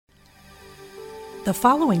The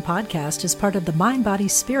following podcast is part of the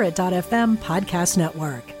MindBodySpirit.fm podcast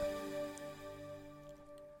network.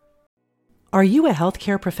 Are you a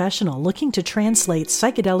healthcare professional looking to translate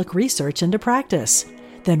psychedelic research into practice?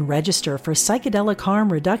 Then register for Psychedelic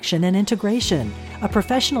Harm Reduction and Integration, a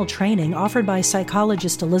professional training offered by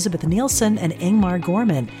psychologist Elizabeth Nielsen and Ingmar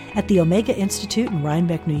Gorman at the Omega Institute in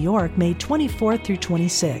Rhinebeck, New York, May 24th through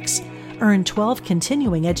 26. Earn 12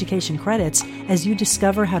 continuing education credits as you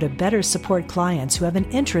discover how to better support clients who have an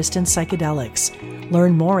interest in psychedelics.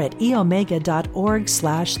 Learn more at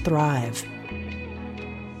eomega.org/thrive.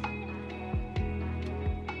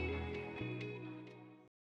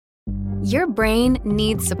 Your brain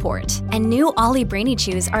needs support, and new Ollie Brainy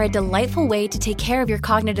Chews are a delightful way to take care of your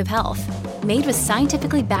cognitive health. Made with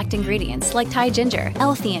scientifically backed ingredients like Thai ginger,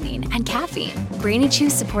 L-theanine, and caffeine, Brainy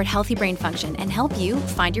Chews support healthy brain function and help you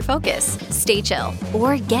find your focus, stay chill,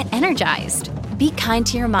 or get energized. Be kind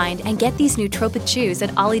to your mind and get these nootropic chews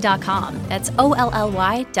at ollie.com. That's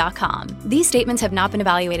OLLY.com. These statements have not been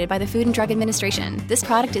evaluated by the Food and Drug Administration. This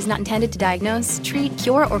product is not intended to diagnose, treat,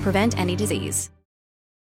 cure, or prevent any disease.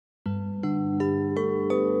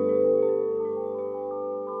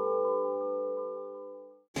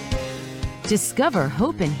 Discover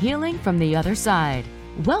hope and healing from the other side.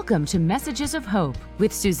 Welcome to Messages of Hope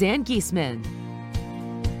with Suzanne Giesemann.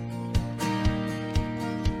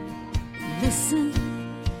 Listen,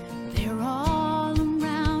 they're all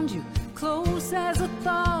around you, close as a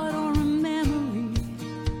thought or a memory.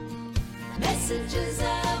 Messages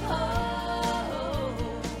of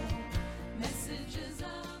hope. Messages of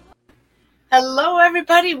hope. Hello,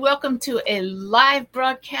 everybody. Welcome to a live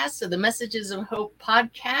broadcast of the Messages of Hope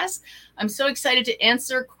podcast. I'm so excited to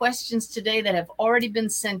answer questions today that have already been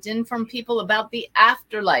sent in from people about the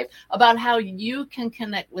afterlife, about how you can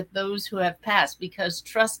connect with those who have passed, because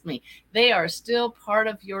trust me, they are still part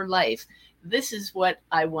of your life. This is what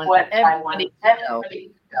I want everybody to know.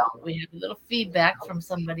 We have a little feedback from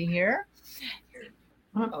somebody here.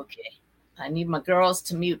 Okay. I need my girls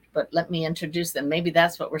to mute, but let me introduce them. Maybe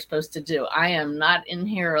that's what we're supposed to do. I am not in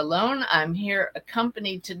here alone. I'm here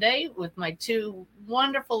accompanied today with my two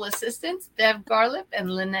wonderful assistants, Bev Garlip and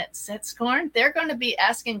Lynette Setzkorn. They're going to be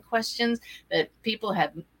asking questions that people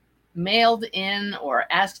have mailed in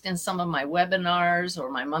or asked in some of my webinars or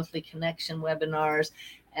my monthly connection webinars.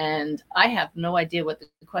 And I have no idea what the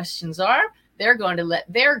questions are. They're going to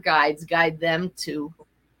let their guides guide them to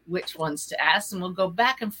which ones to ask, and we'll go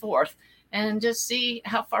back and forth and just see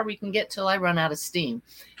how far we can get till I run out of steam.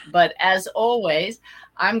 But as always,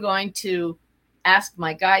 I'm going to ask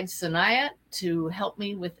my guide, Sanaya, to help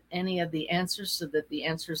me with any of the answers so that the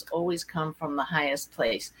answers always come from the highest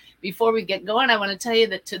place. Before we get going, I want to tell you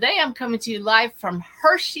that today I'm coming to you live from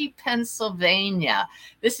Hershey, Pennsylvania.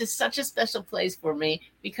 This is such a special place for me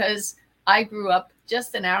because I grew up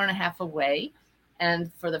just an hour and a half away, and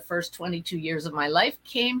for the first 22 years of my life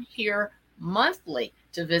came here monthly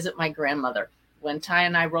to visit my grandmother. When Ty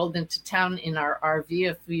and I rolled into town in our RV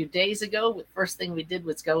a few days ago, the first thing we did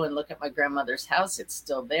was go and look at my grandmother's house. It's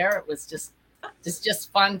still there. It was just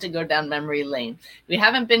fun to go down memory lane. We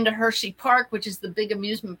haven't been to Hershey Park, which is the big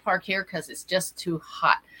amusement park here, because it's just too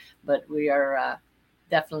hot. But we are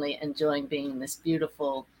definitely enjoying being in this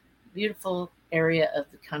beautiful, beautiful area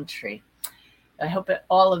of the country. I hope that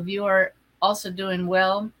all of you are also doing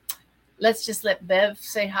well. Let's just let Bev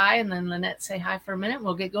say hi and then Lynette say hi for a minute.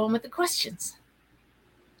 We'll get going with the questions.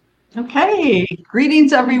 Okay.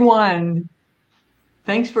 Greetings, everyone.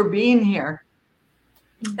 Thanks for being here.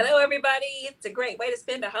 Hello, everybody. It's a great way to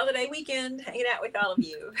spend a holiday weekend hanging out with all of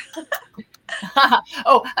you.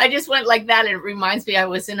 Oh, I just went like that. And it reminds me, I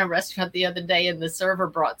was in a restaurant the other day and the server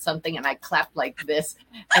brought something and I clapped like this.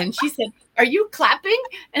 And she said, "Are you clapping?"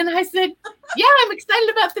 And I said, "Yeah, I'm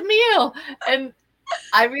excited about the meal." And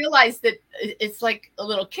I realized that it's like a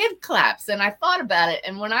little kid claps, and I thought about it.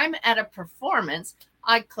 And when I'm at a performance,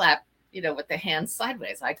 I clap, with the hands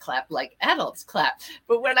sideways. I clap like adults clap.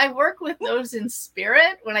 But when I work with those in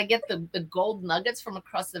spirit, when I get the gold nuggets from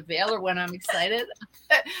across the veil, or when I'm excited,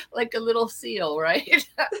 like a little seal, right?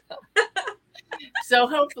 So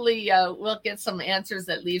hopefully we'll get some answers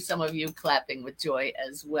that leave some of you clapping with joy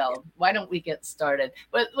as well. Why don't we get started?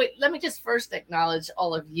 But wait, let me just first acknowledge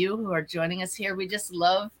all of you who are joining us here. We just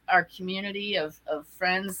love our community of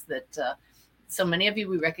friends that so many of you,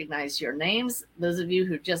 we recognize your names. Those of you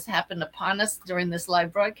who just happened upon us during this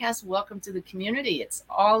live broadcast, welcome to the community. It's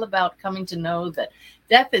all about coming to know that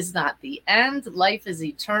death is not the end. Life is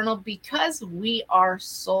eternal because we are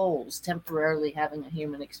souls temporarily having a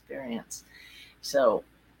human experience. So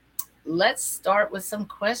let's start with some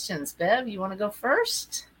questions. Bev, you want to go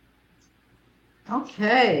first?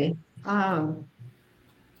 Okay.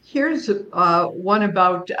 Here's one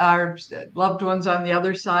about our loved ones on the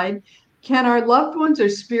other side. Can our loved ones or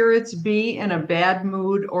spirits be in a bad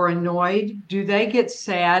mood or annoyed? Do they get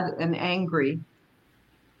sad and angry?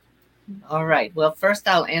 All right. Well, first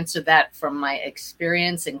I'll answer that from my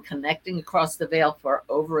experience in connecting across the veil for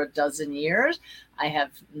over a dozen years. I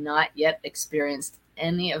have not yet experienced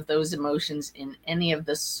any of those emotions in any of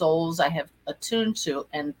the souls I have attuned to.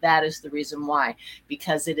 And that is the reason why,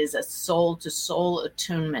 because it is a soul to soul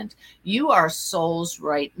attunement. You are souls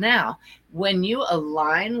right now. When you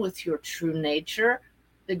align with your true nature,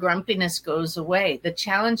 the grumpiness goes away, the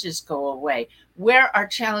challenges go away. Where our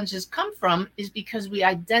challenges come from is because we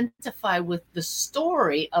identify with the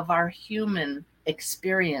story of our human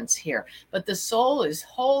experience here. But the soul is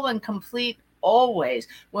whole and complete always.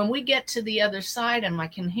 When we get to the other side, and I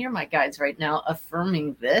can hear my guides right now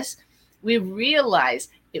affirming this, we realize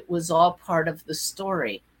it was all part of the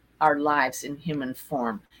story, our lives in human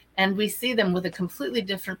form. And we see them with a completely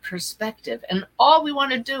different perspective. And all we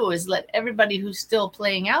want to do is let everybody who's still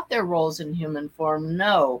playing out their roles in human form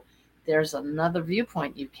know there's another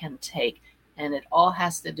viewpoint you can take. And it all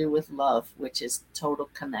has to do with love, which is total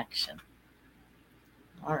connection.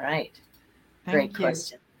 All right. Great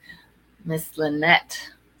question. Miss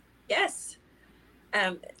Lynette. Yes.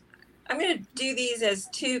 I'm going to do these as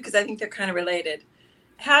two because I think they're kind of related.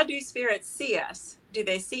 How do spirits see us? Do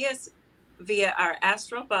they see us via our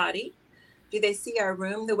astral body? Do they see our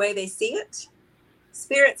room the way they see it?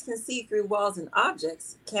 Spirits can see through walls and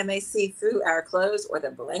objects. Can they see through our clothes or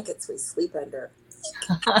the blankets we sleep under?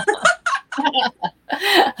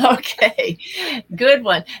 Okay, good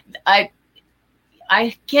one.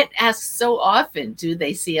 I get asked so often, do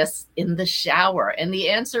they see us in the shower? And the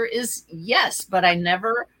answer is yes, but I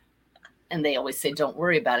never, and they always say, don't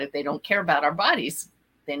worry about it. They don't care about our bodies.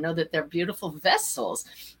 They know that they're beautiful vessels,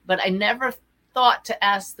 but I never thought to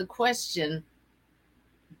ask the question,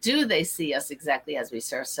 do they see us exactly as we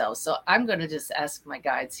see ourselves? So I'm going to just ask my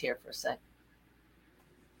guides here for a sec.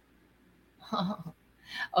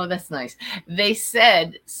 Oh, that's nice. They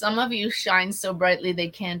said, some of you shine so brightly they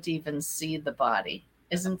can't even see the body.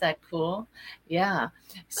 Isn't that cool? Yeah.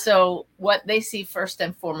 So what they see first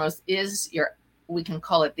and foremost is your, we can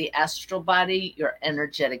call it the astral body, your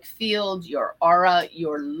energetic field, your aura,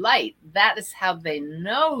 your light. That is how they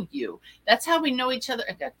know you. That's how we know each other.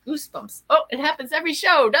 I got goosebumps. Oh, it happens every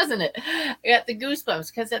show, doesn't it? I got the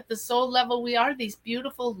goosebumps because at the soul level, we are these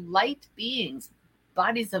beautiful light beings,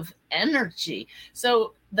 bodies of energy.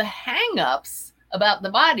 So the hang-ups about the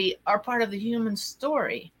body are part of the human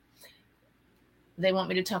story. They want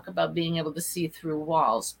me to talk about being able to see through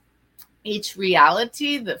walls. Each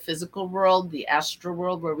reality, the physical world, the astral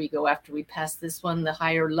world, where we go after we pass this one, the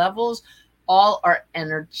higher levels, all are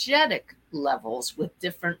energetic levels with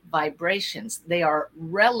different vibrations. They are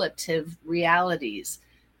relative realities.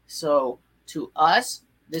 So to us,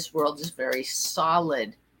 this world is very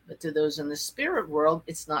solid. But to those in the spirit world,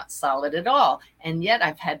 it's not solid at all. And yet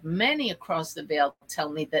I've had many across the veil tell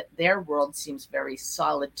me that their world seems very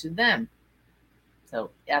solid to them.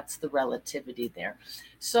 So that's the relativity there.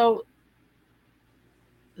 So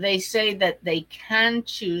they say that they can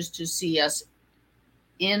choose to see us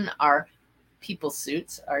in our people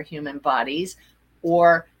suits, our human bodies,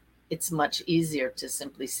 or it's much easier to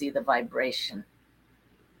simply see the vibration.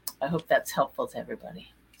 I hope that's helpful to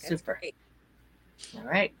everybody. That's super. Great. All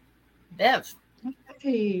right. Bev.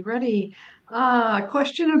 Okay, ready.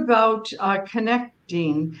 Question about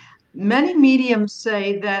connecting. Many mediums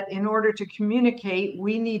say that in order to communicate,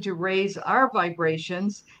 we need to raise our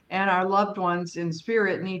vibrations and our loved ones in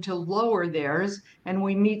spirit need to lower theirs, and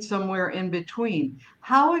we meet somewhere in between.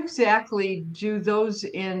 How exactly do those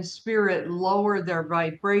in spirit lower their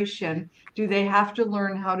vibration? Do they have to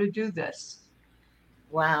learn how to do this?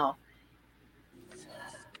 Wow.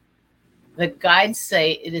 The guides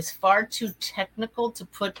say it is far too technical to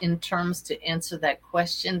put in terms to answer that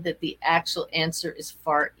question, that the actual answer is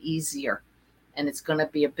far easier. And it's going to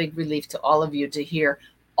be a big relief to all of you to hear.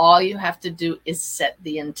 All you have to do is set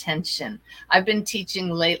the intention. I've been teaching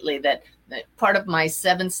lately that part of my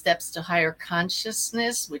 7 steps to higher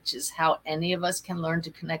consciousness, which is how any of us can learn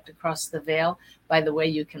to connect across the veil. By the way,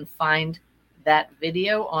 you can find that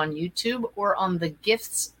video on YouTube or on the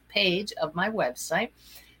gifts page of my website.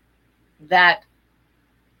 That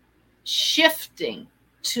shifting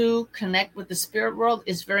to connect with the spirit world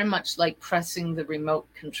is very much like pressing the remote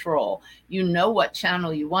control. You know what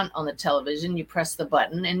channel you want on the television, you press the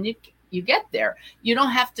button and you get there. You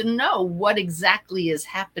don't have to know what exactly is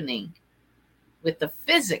happening with the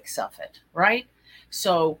physics of it, right?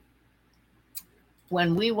 So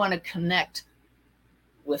when we want to connect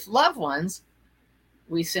with loved ones,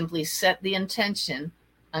 we simply set the intention.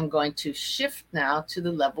 I'm going to shift now to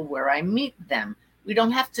the level where I meet them. We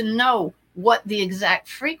don't have to know what the exact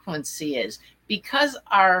frequency is, because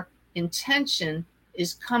our intention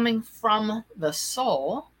is coming from the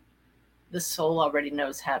soul. The soul already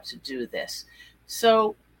knows how to do this.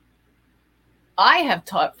 So I have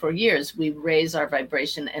taught for years, we raise our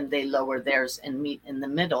vibration and they lower theirs and meet in the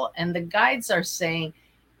middle. And the guides are saying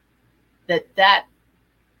that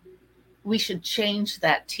we should change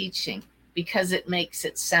that teaching, because it makes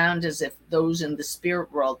it sound as if those in the spirit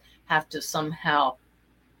world have to somehow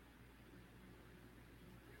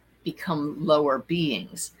become lower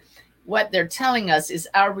beings. What they're telling us is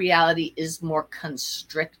our reality is more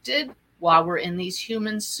constricted while we're in these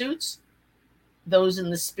human suits. Those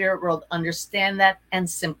in the spirit world understand that and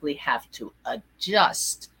simply have to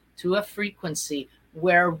adjust to a frequency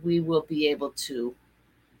where we will be able to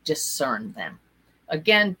discern them.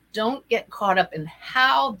 Again, don't get caught up in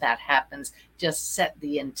how that happens. Just set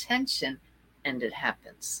the intention and it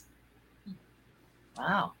happens.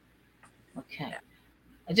 Wow. Okay.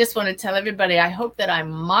 I just want to tell everybody, I hope that I'm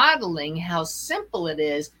modeling how simple it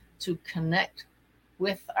is to connect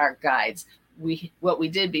with our guides. What we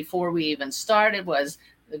did before we even started was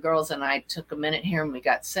the girls and I took a minute here and we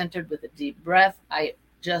got centered with a deep breath. I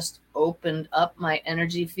just opened up my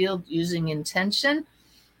energy field using intention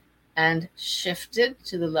and shifted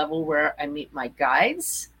to the level where I meet my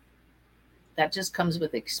guides. That just comes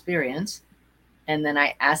with experience. And then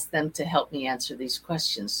I ask them to help me answer these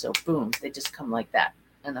questions. So boom, they just come like that.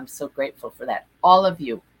 And I'm so grateful for that. All of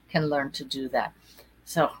you can learn to do that.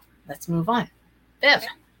 So let's move on. Bev.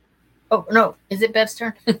 Oh, no. Is it Bev's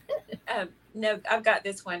turn? No, I've got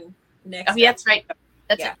this one next. Oh, yeah, that's right.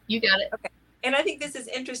 That's Yeah. it. You got it. Okay. And I think this is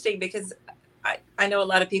interesting because I know a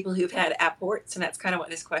lot of people who've had apports, and that's kind of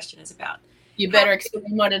what this question is about. You better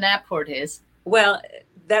explain what an apport is. Well,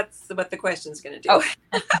 that's what the question's going to do.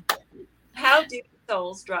 Oh. How do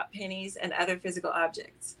souls drop pennies and other physical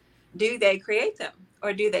objects? Do they create them,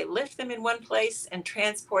 or do they lift them in one place and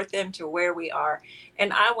transport them to where we are?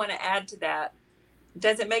 And I want to add to that,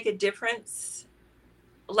 does it make a difference?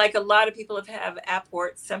 Like a lot of people have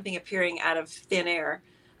apports, something appearing out of thin air,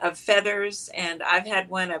 of feathers, and I've had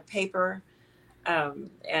one of paper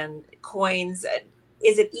and coins.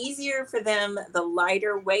 Is it easier for them the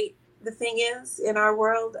lighter weight the thing is in our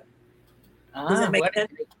world? Does it make what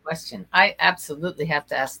sense? a great question. I absolutely have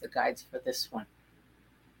to ask the guides for this one.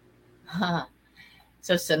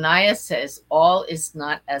 So Sanaya says, all is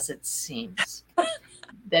not as it seems.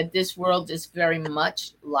 That this world is very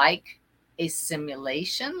much like a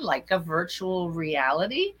simulation, like a virtual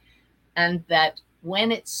reality, and that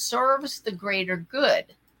when it serves the greater good,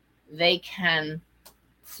 they can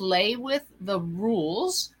play with the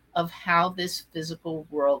rules of how this physical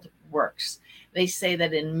world works. They say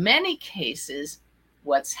that in many cases,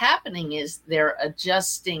 what's happening is they're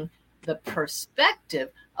adjusting the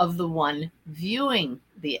perspective of the one viewing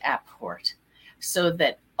the apport so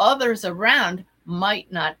that others around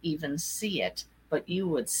might not even see it, but you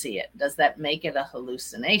would see it. Does that make it a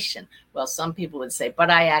hallucination? Well, some people would say, but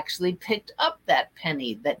I actually picked up that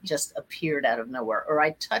penny that just appeared out of nowhere, or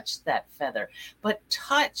I touched that feather. But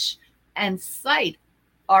touch and sight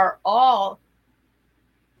are all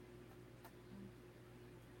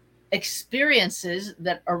experiences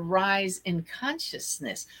that arise in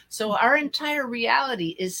consciousness. So our entire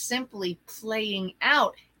reality is simply playing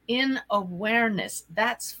out in awareness.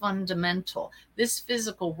 That's fundamental. This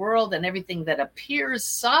physical world and everything that appears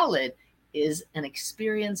solid is an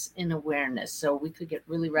experience in awareness. So we could get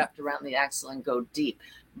really wrapped around the axle and go deep.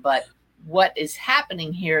 But what is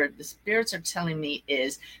happening here, the spirits are telling me,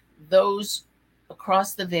 is those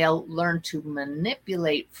across the veil learn to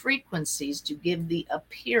manipulate frequencies to give the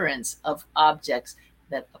appearance of objects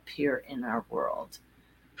that appear in our world.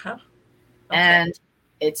 Huh. Okay. And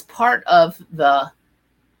it's part of the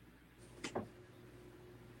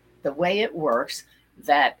way it works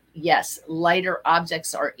that, yes, lighter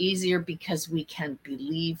objects are easier because we can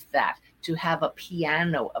believe that. To have a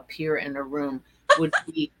piano appear in a room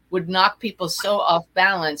would knock people so off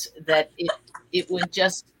balance that it would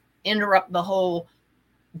just interrupt the whole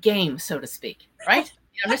game, so to speak. Right?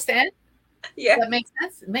 You understand? Yeah. Does that make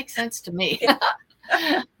sense? It makes sense to me.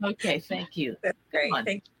 Okay, thank you. That's great.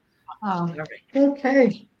 Thank you. All right.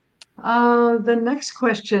 Okay. The next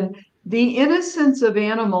question. The innocence of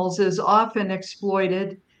animals is often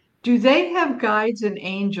exploited. Do they have guides and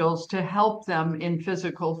angels to help them in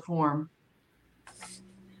physical form?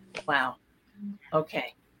 Wow.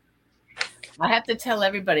 Okay. I have to tell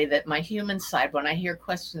everybody that my human side, when I hear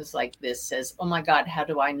questions like this, says, oh my God, how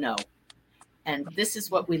do I know? And this is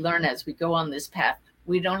what we learn as we go on this path.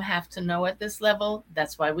 We don't have to know at this level.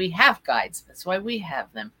 That's why we have guides. That's why we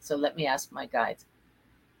have them. So let me ask my guides.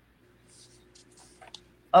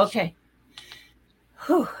 Okay.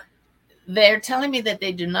 Whew. They're telling me that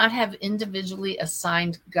they do not have individually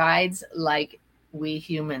assigned guides like we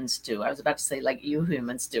humans do. I was about to say like you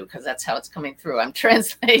humans do, because that's how it's coming through. I'm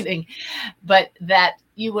translating, but that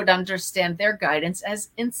you would understand their guidance as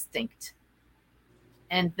instinct.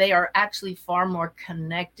 And they are actually far more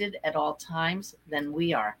connected at all times than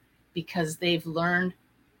we are, because they've learned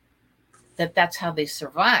that that's how they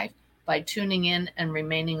survive, by tuning in and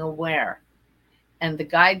remaining aware. And the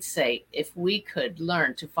guides say, if we could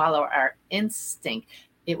learn to follow our instinct,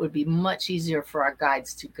 it would be much easier for our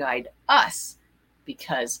guides to guide us,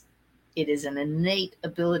 because it is an innate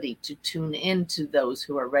ability to tune into those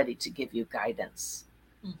who are ready to give you guidance.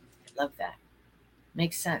 I love that.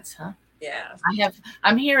 Makes sense, huh? Yeah.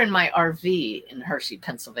 I'm here in my RV in Hershey,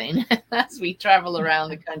 Pennsylvania, as we travel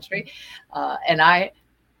around the country. And I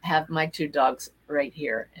have my 2 dogs right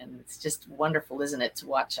here. And it's just wonderful, isn't it, to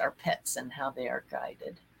watch our pets and how they are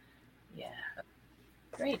guided. Yeah.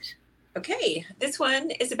 Great. Okay. This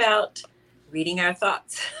one is about reading our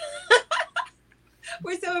thoughts.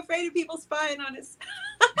 We're so afraid of people spying on us.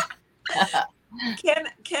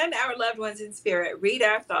 Can our loved ones in spirit read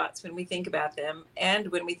our thoughts when we think about them and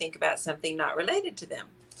when we think about something not related to them?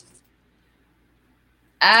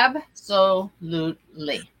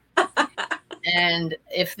 Absolutely. And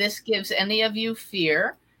if this gives any of you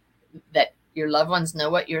fear that your loved ones know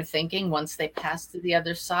what you're thinking once they pass to the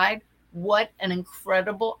other side, what an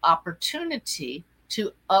incredible opportunity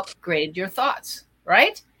to upgrade your thoughts,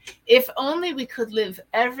 right? If only we could live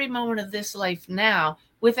every moment of this life now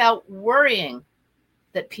without worrying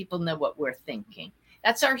that people know what we're thinking.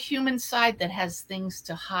 That's our human side that has things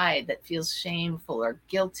to hide, that feels shameful or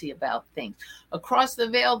guilty about things. Across the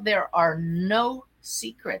veil, there are no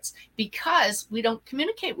secrets, because we don't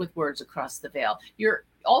communicate with words across the veil.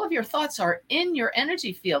 All of your thoughts are in your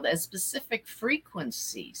energy field as specific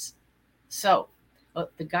frequencies. So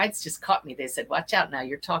the guides just caught me. They said, watch out now,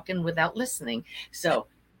 you're talking without listening. So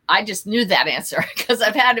I just knew that answer because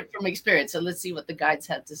I've had it from experience. So let's see what the guides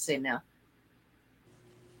have to say now.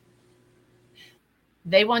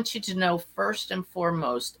 They want you to know, first and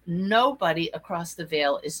foremost, nobody across the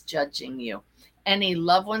veil is judging you. Any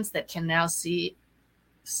loved ones that can now see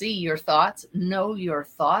your thoughts, know your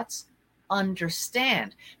thoughts,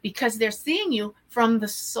 understand, because they're seeing you from the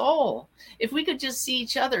soul. If we could just see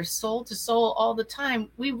each other soul to soul all the time,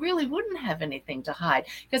 we really wouldn't have anything to hide,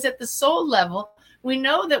 because at the soul level, we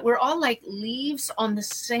know that we're all like leaves on the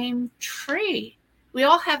same tree. We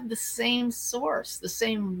all have the same source, the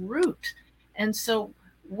same root. And so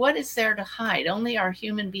what is there to hide? Only our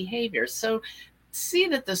human behavior. So see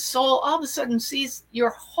that the soul all of a sudden sees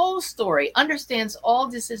your whole story, understands all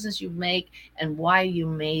decisions you make and why you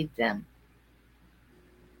made them.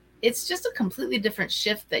 It's just a completely different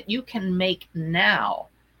shift that you can make now.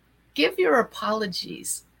 Give your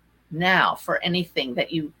apologies now for anything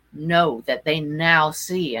that you know that they now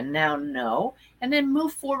see and now know, and then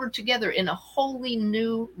move forward together in a wholly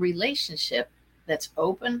new relationship that's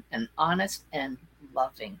open and honest and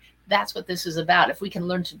loving. That's what this is about. If we can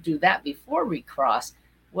learn to do that before we cross,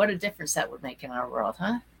 what a difference that would make in our world,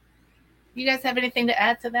 huh? You guys have anything to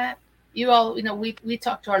add to that? You all, we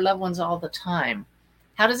talk to our loved ones all the time.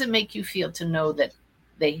 How does it make you feel to know that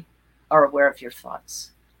they are aware of your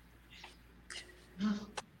thoughts?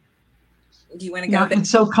 Do you want to go? It's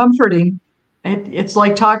so comforting. It's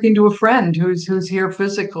like talking to a friend who's here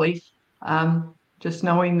physically. Just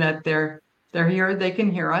knowing that they're here, they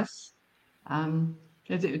can hear us.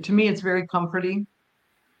 To me, it's very comforting.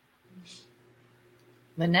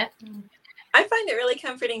 Lynette? I find it really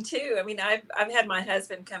comforting too. I mean, I've had my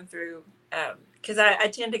husband come through because I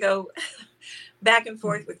tend to go back and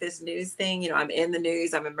forth with this news thing. I'm in the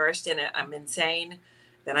news, I'm immersed in it, I'm insane.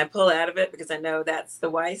 Then I pull out of it because I know that's the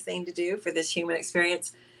wise thing to do for this human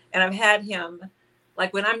experience. And I've had him,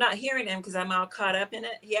 like when I'm not hearing him because I'm all caught up in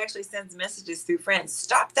it, he actually sends messages through friends.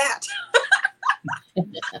 Stop that.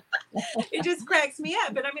 It just cracks me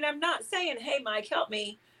up. But I mean, I'm not saying, hey, Mike, help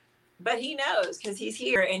me. But he knows because he's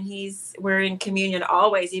here and we're in communion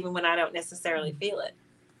always, even when I don't necessarily feel it.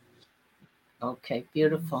 Okay,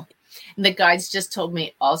 beautiful. And the guides just told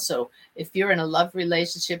me also, if you're in a love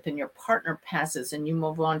relationship and your partner passes and you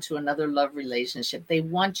move on to another love relationship, they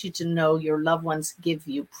want you to know your loved ones give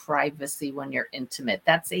you privacy when you're intimate.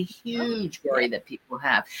 That's a huge worry that people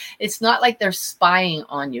have. It's not like they're spying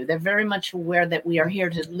on you. They're very much aware that we are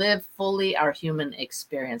here to live fully our human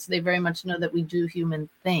experience. They very much know that we do human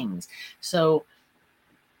things. So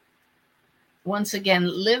once again,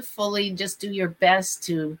 live fully. Just do your best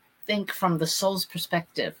to think from the soul's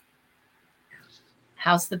perspective.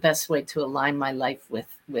 How's the best way to align my life with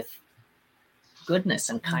goodness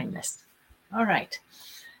and kindness? All right.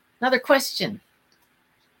 Another question.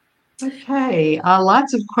 Okay,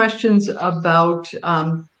 lots of questions about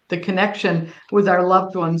the connection with our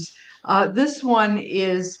loved ones. This one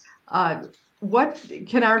is, what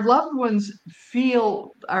can our loved ones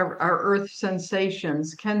feel our earth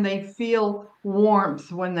sensations? Can they feel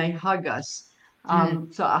warmth when they hug us?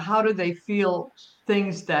 So how do they feel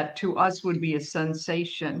things that to us would be a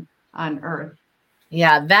sensation on earth?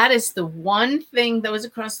 Yeah, that is the one thing those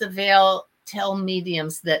across the veil tell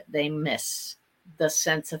mediums that they miss, the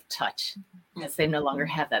sense of touch, as they no longer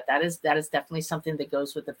have that. That is definitely something that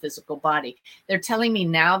goes with the physical body. They're telling me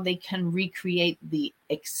now they can recreate the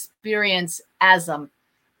experience as an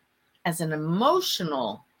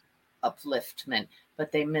emotional upliftment,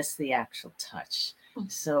 but they miss the actual touch.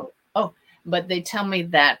 So, but they tell me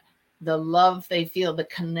that the love they feel, the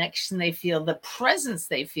connection they feel, the presence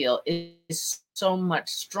they feel is so much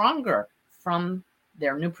stronger from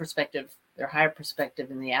their new perspective, their higher perspective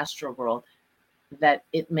in the astral world, that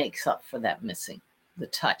it makes up for that missing, the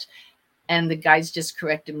touch. And the guides just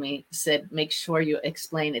corrected me, said, make sure you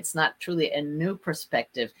explain it's not truly a new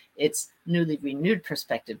perspective, it's newly renewed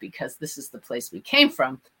perspective, because this is the place we came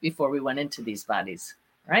from before we went into these bodies,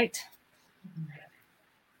 right?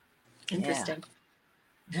 Interesting. Yeah.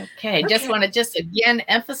 Okay, just want to again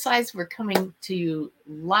emphasize we're coming to you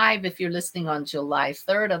live if you're listening on July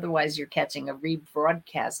 3rd. Otherwise, you're catching a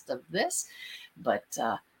rebroadcast of this. But,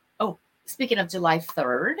 speaking of July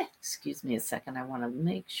 3rd, excuse me a second. I want to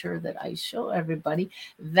make sure that I show everybody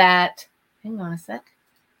that, hang on a sec.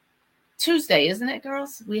 Tuesday, isn't it,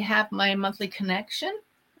 girls? We have my monthly connection.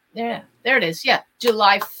 There it is. Yeah,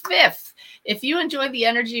 July 5th. If you enjoy the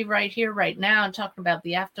energy right here, right now, and talking about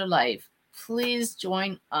the afterlife, please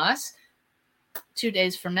join us 2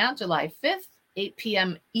 days from now, July 5th, 8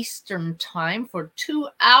 p.m. Eastern time for 2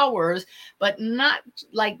 hours, but not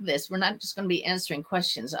like this. We're not just going to be answering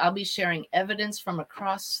questions. I'll be sharing evidence from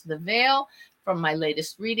across the veil, from my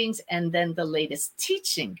latest readings, and then the latest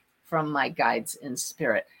teaching from my guides in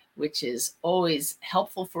spirit, which is always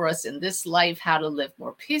helpful for us in this life, how to live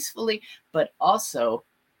more peacefully, but also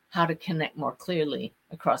how to connect more clearly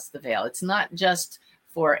across the veil. It's not just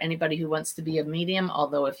for anybody who wants to be a medium,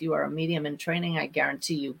 although if you are a medium in training, I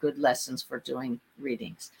guarantee you good lessons for doing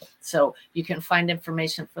readings. So you can find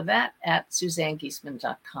information for that at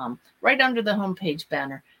SuzanneGiesman.com. Right under the homepage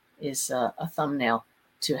banner is a thumbnail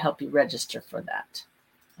to help you register for that.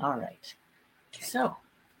 All right. So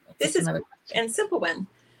this is a simple one.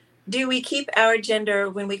 Do we keep our gender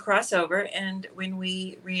when we cross over and when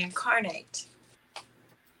we reincarnate?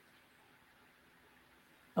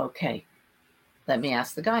 Okay. Let me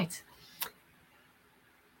ask the guides.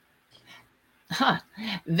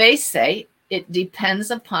 They say it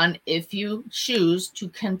depends upon if you choose to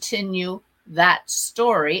continue that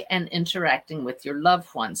story and interacting with your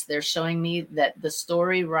loved ones. They're showing me that the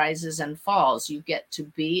story rises and falls. You get to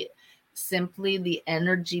be simply the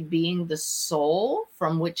energy being the soul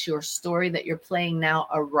from which your story that you're playing now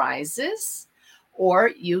arises, or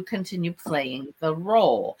you continue playing the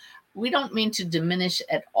role. We don't mean to diminish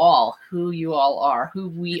at all who you all are, who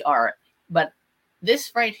we are, but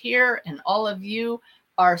this right here and all of you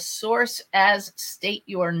are source as state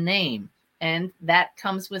your name. And that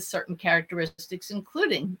comes with certain characteristics,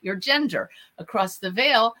 including your gender. Across the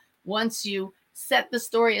veil, once you set the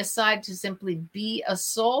story aside to simply be a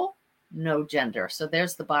soul, no gender. So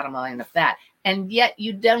there's the bottom line of that. And yet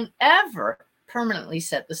you don't ever permanently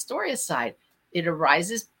set the story aside. It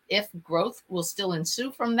arises if growth will still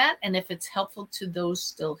ensue from that, and if it's helpful to those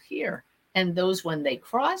still here. And those, when they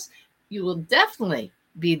cross, you will definitely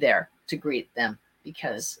be there to greet them,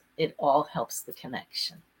 because it all helps the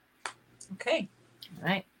connection. Okay. All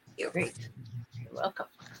right. Great. You're welcome.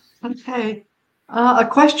 Okay. A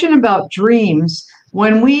question about dreams.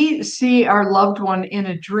 When we see our loved one in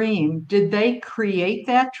a dream, did they create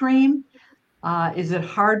that dream? Is it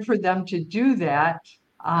hard for them to do that?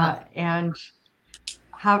 And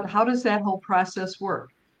how does that whole process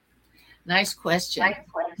work? Nice question.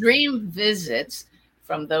 Dream visits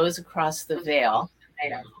from those across the veil,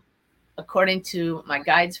 according to my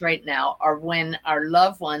guides right now, are when our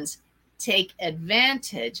loved ones take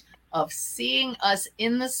advantage of seeing us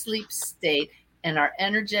in the sleep state, and our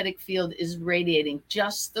energetic field is radiating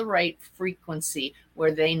just the right frequency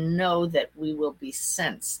where they know that we will be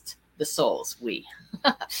sensed. The souls,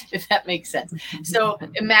 if that makes sense. So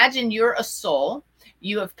imagine you're a soul.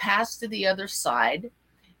 You have passed to the other side.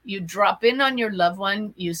 You drop in on your loved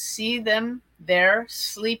one. You see them. they're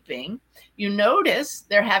sleeping. You notice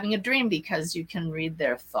they're having a dream because you can read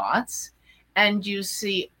their thoughts, and you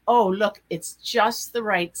see, oh, look, it's just the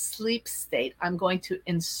right sleep state. I'm going to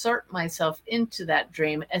insert myself into that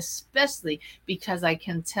dream, especially because I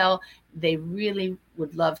can tell they really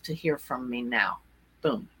would love to hear from me now.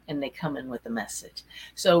 Boom. And they come in with a message.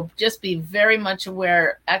 So just be very much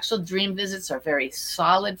aware. Actual dream visits are very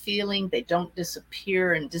solid feeling. They don't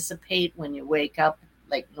disappear and dissipate when you wake up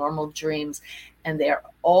like normal dreams. And they are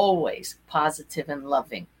always positive and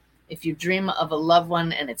loving. If you dream of a loved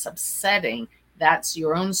one and it's upsetting, that's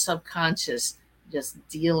your own subconscious just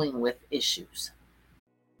dealing with issues.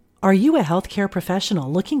 Are you a healthcare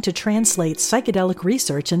professional looking to translate psychedelic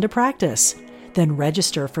research into practice? Then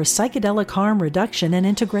register for Psychedelic Harm Reduction and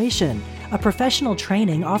Integration, a professional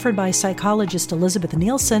training offered by psychologist Elizabeth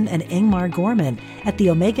Nielsen and Ingmar Gorman at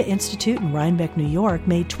the Omega Institute in Rhinebeck, New York,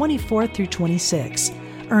 May 24th through 26.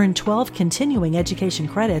 Earn 12 continuing education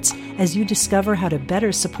credits as you discover how to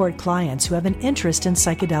better support clients who have an interest in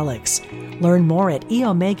psychedelics. Learn more at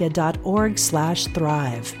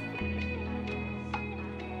eomega.org/thrive.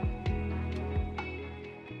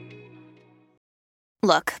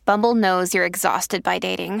 Look, Bumble knows you're exhausted by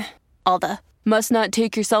dating. All the, must not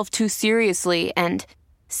take yourself too seriously, and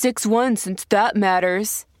 6'1" since that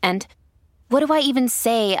matters, and what do I even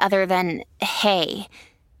say other than, hey?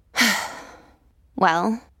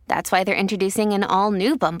 Well, that's why they're introducing an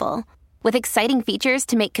all-new Bumble, with exciting features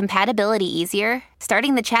to make compatibility easier,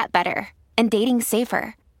 starting the chat better, and dating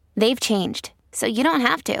safer. They've changed, so you don't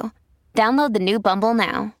have to. Download the new Bumble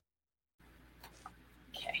now.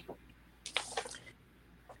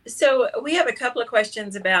 So we have a couple of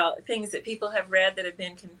questions about things that people have read that have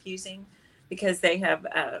been confusing because they have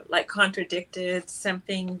contradicted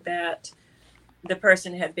something that the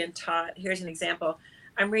person had been taught. Here's an example.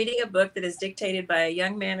 I'm reading a book that is dictated by a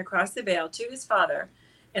young man across the veil to his father,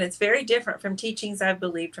 and it's very different from teachings I've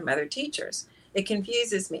believed from other teachers. It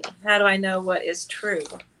confuses me. How do I know what is true?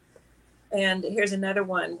 And here's another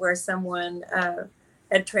one where someone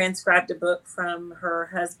had transcribed a book from her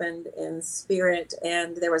husband in spirit,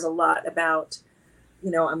 and there was a lot about,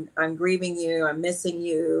 I'm grieving you, I'm missing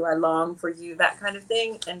you, I long for you, that kind of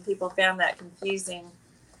thing. And people found that confusing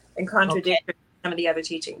and contradictory to some of the other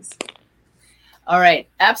teachings. All right.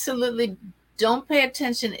 Absolutely. Don't pay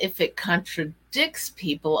attention if it contradicts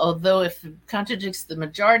people, although if it contradicts the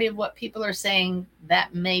majority of what people are saying,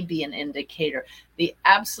 that may be an indicator. The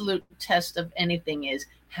absolute test of anything is,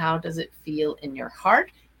 how does it feel in your heart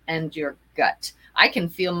and your gut? I can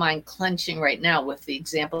feel mine clenching right now with the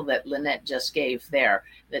example that Lynette just gave there,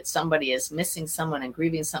 that somebody is missing someone and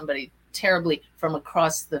grieving somebody terribly from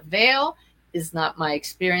across the veil is not my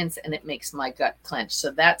experience, and it makes my gut clench.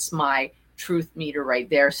 So that's my truth meter right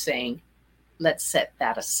there saying, let's set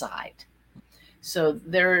that aside. So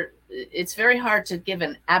it's very hard to give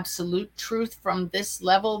an absolute truth from this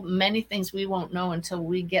level. Many things we won't know until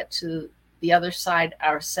we get to the other side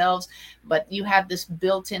ourselves, but you have this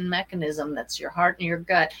built-in mechanism that's your heart and your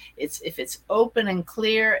gut. If it's open and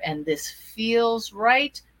clear and this feels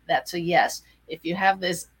right, that's a yes. If you have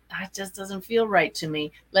this, it just doesn't feel right to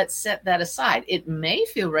me, let's set that aside. It may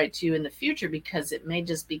feel right to you in the future because it may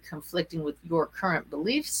just be conflicting with your current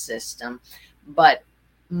belief system, but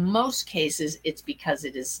most cases it's because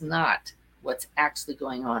it is not what's actually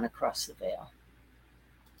going on across the veil.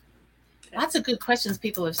 Lots of good questions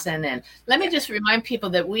people have sent in. Let me just remind people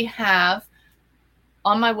that we have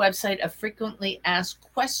on my website a frequently asked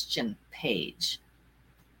question page.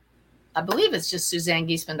 I believe it's just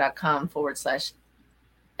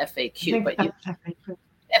SuzanneGiesman.com/FAQ, but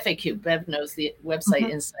FAQ, Bev knows the website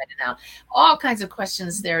inside and out. All kinds of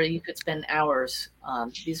questions there. You could spend hours.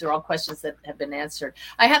 These are all questions that have been answered.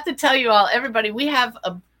 I have to tell you all, everybody, we have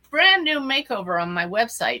a brand new makeover on my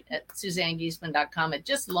website at SuzanneGiesman.com. It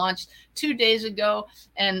just launched 2 days ago,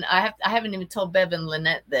 and I haven't even told Bev and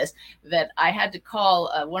Lynette this, that I had to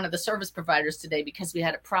call one of the service providers today because we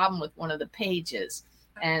had a problem with one of the pages,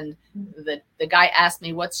 and the guy asked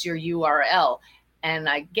me, "What's your URL?" And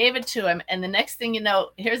I gave it to him, and the next thing you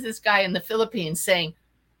know, here's this guy in the Philippines saying,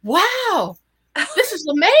 "Wow, this is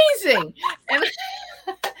amazing!"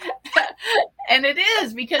 And it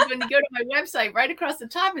is, because when you go to my website, right across the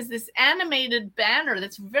top is this animated banner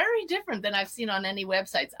that's very different than I've seen on any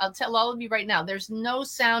websites. I'll tell all of you right now, there's no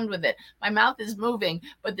sound with it. My mouth is moving,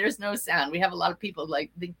 but there's no sound. We have a lot of people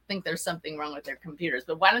they think there's something wrong with their computers,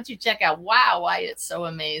 but why don't you check out why it's so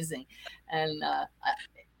amazing. And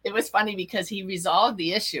it was funny because he resolved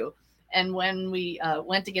the issue. And when we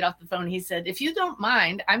went to get off the phone, he said, "If you don't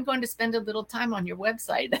mind, I'm going to spend a little time on your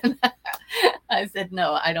website." I said,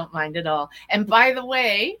 "No, I don't mind at all." And by the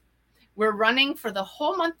way, We're running for the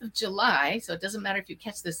whole month of July, so it doesn't matter if you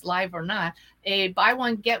catch this live or not, a buy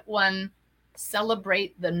one, get one,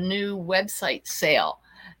 celebrate the new website sale.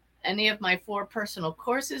 Any of my 4 personal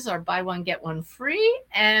courses are buy one, get one free,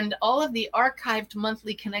 and all of the archived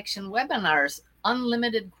monthly connection webinars,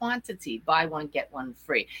 unlimited quantity, buy one, get one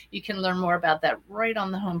free. You can learn more about that right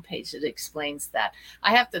on the homepage. It explains that.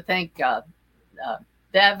 I have to thank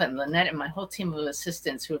Bev and Lynette and my whole team of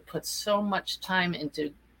assistants who have put so much time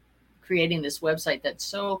into creating this website that's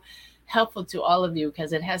so helpful to all of you,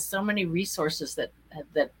 because it has so many resources that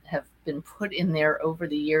have been put in there over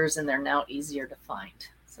the years, and they're now easier to find.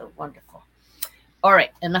 So wonderful. All right,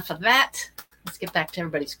 enough of that. Let's get back to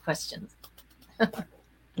everybody's questions.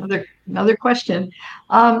 Another question.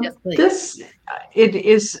 Yes, please. It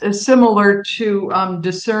is similar to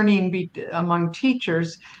discerning among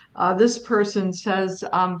teachers. This person says,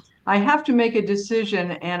 I have to make a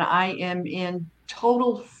decision and I am in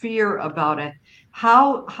total fear about it.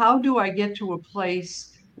 How do I get to a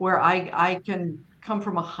place where I can come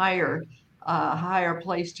from a higher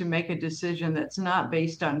place to make a decision that's not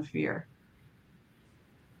based on fear?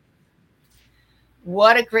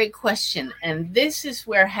 What a great question. And this is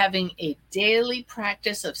where having a daily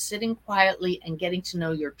practice of sitting quietly and getting to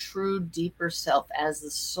know your true, deeper self as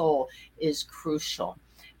the soul is crucial.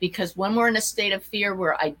 Because when we're in a state of fear,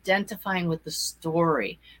 we're identifying with the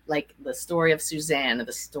story, like the story of Suzanne, or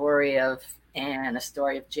the story of Anne, a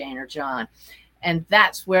story of Jane or John. And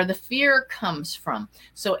that's where the fear comes from.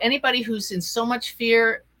 So anybody who's in so much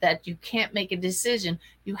fear that you can't make a decision,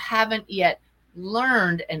 you haven't yet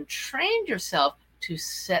learned and trained yourself to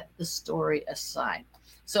set the story aside.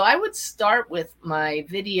 So I would start with my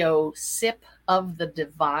video, Sip of the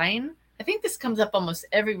Divine. I think this comes up almost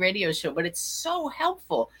every radio show, but it's so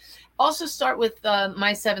helpful. Also start with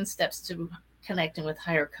my 7 steps to connecting with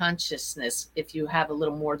higher consciousness if you have a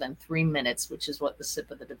little more than 3 minutes, which is what the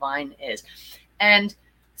Sip of the Divine is. And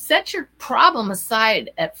set your problem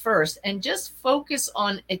aside at first and just focus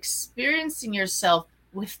on experiencing yourself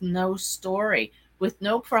with no story, with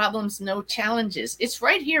no problems, no challenges. It's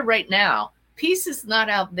right here, right now. Peace is not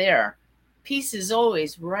out there. Peace is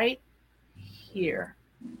always right here.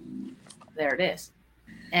 There it is.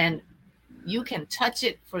 And you can touch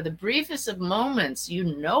it for the briefest of moments. You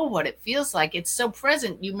know what it feels like. It's so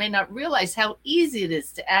present. You may not realize how easy it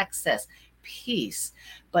is to access peace.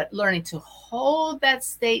 But learning to hold that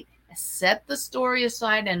state, set the story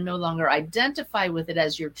aside, and no longer identify with it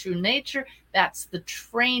as your true nature, that's the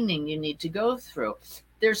training you need to go through.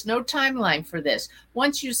 There's no timeline for this.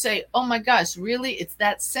 Once you say, oh my gosh, really? It's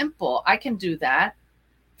that simple. I can do that.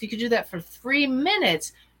 If you could do that for 3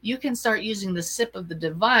 minutes, you can start using the Sip of the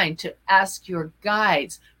Divine to ask your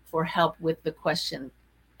guides for help with the question,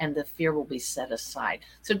 and the fear will be set aside.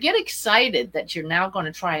 So get excited that you're now going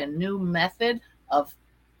to try a new method of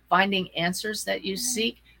finding answers that you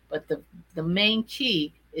seek. But the main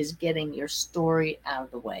key is getting your story out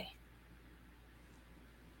of the way.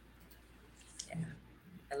 Yeah,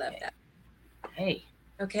 I love that. Hey.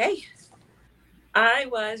 Okay. I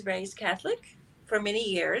was raised Catholic for many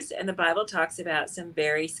years, and the Bible talks about some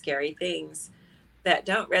very scary things that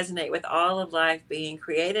don't resonate with all of life being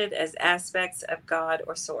created as aspects of God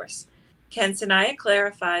or source. Can Sanaya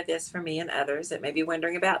clarify this for me and others that may be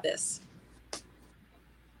wondering about this?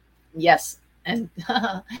 Yes. And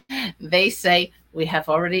they say, we have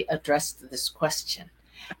already addressed this question.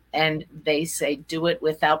 And they say, do it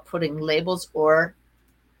without putting labels or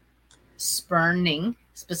spurning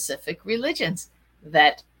specific religions.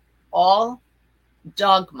 That all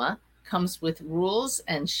dogma comes with rules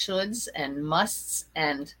and shoulds and musts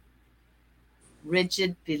and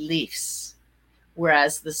rigid beliefs,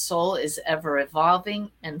 whereas the soul is ever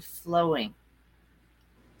evolving and flowing.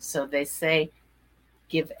 So they say,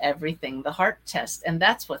 give everything the heart test. And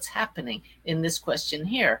that's what's happening in this question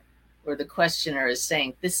here, where the questioner is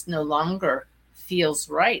saying, this no longer feels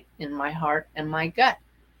right in my heart and my gut.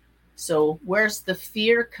 So where's the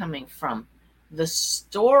fear coming from? The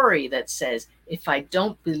story that says, if I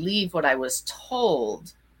don't believe what I was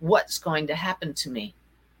told, what's going to happen to me?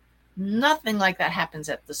 Nothing like that happens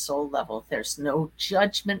at the soul level. There's no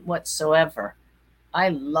judgment whatsoever. I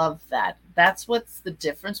love that. That's what's the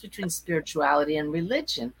difference between spirituality and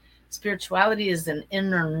religion. Spirituality is an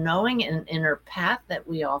inner knowing and an inner path that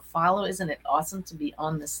we all follow. Isn't it awesome to be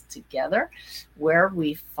on this together, where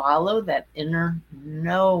we follow that inner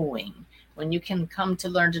knowing? When you can come to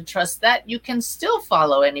learn to trust that, you can still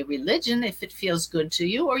follow any religion if it feels good to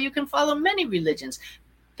you, or you can follow many religions.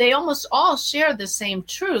 They almost all share the same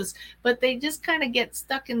truths, but they just kind of get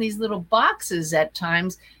stuck in these little boxes at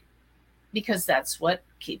times, because that's what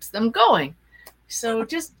keeps them going. So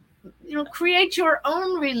just create your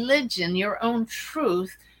own religion, your own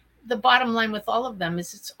truth. The bottom line with all of them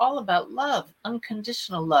is it's all about love,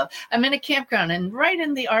 unconditional love. I'm in a campground, and right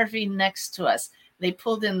in the RV next to us, they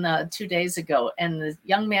pulled in 2 days ago, and the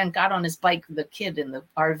young man got on his bike, the kid in the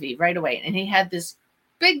RV, right away. And he had this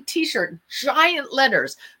big t-shirt, giant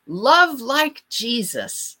letters, love like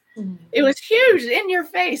Jesus. Mm-hmm. It was huge, in your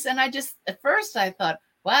face. And at first I thought,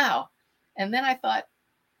 wow. And then I thought,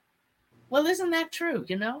 well, isn't that true?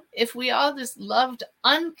 If we all just loved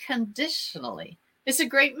unconditionally, it's a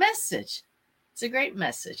great message. It's a great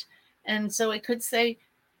message. And so it could say,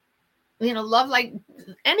 love like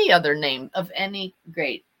any other name of any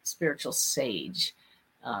great spiritual sage.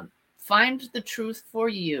 Find the truth for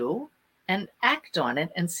you and act on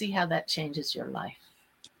it and see how that changes your life.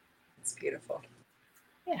 It's beautiful.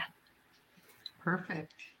 Yeah.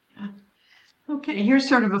 Perfect. Okay, here's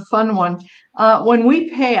sort of a fun one. When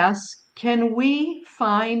we pass, can we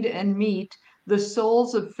find and meet the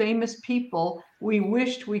souls of famous people we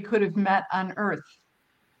wished we could have met on Earth?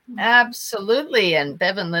 Absolutely. And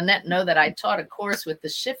Bev and Lynette know that I taught a course with the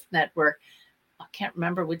Shift Network. I can't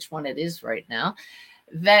remember which one it is right now,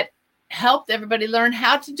 that helped everybody learn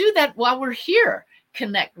how to do that while we're here,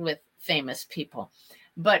 connect with famous people.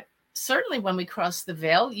 But certainly when we cross the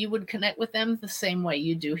veil, you would connect with them the same way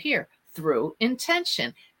you do here, through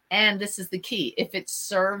intention. And this is the key. If it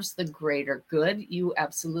serves the greater good, you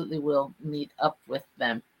absolutely will meet up with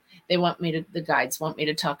them. The guides want me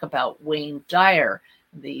to talk about Wayne Dyer,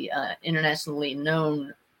 the internationally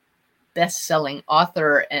known best-selling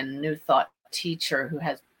author and New Thought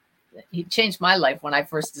teacher he changed my life when I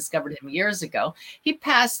first discovered him years ago. He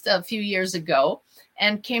passed a few years ago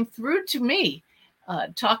and came through to me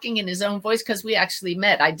talking in his own voice, because we actually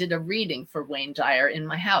met. I did a reading for Wayne Dyer in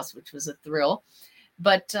my house, which was a thrill.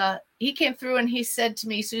 But he came through and he said to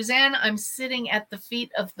me, Suzanne, I'm sitting at the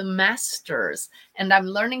feet of the masters and I'm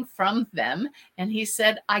learning from them. And he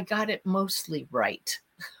said, I got it mostly right.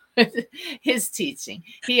 His teaching.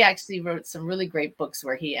 He actually wrote some really great books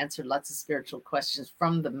where he answered lots of spiritual questions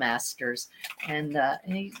from the masters. And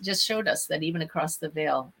he just showed us that even across the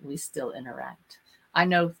veil, we still interact. I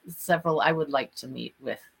know several I would like to meet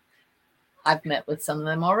with. I've met with some of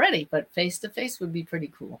them already, but face to face would be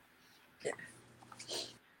pretty cool. Yeah.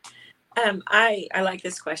 I like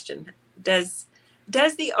this question. Does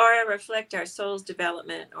the aura reflect our soul's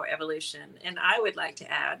development or evolution? And I would like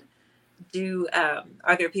to add,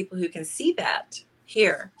 are there people who can see that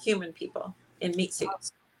here, human people in meat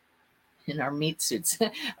suits? In our meat suits.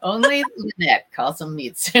 Only Lynette calls them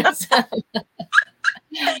meat suits.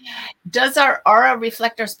 Does our aura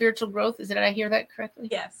reflect our spiritual growth? Did I hear that correctly?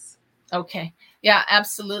 Yes. Okay. Yeah,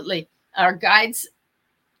 absolutely. Our guides.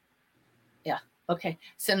 Yeah. Okay.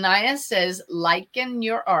 Sanaya says, liken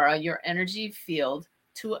your aura, your energy field,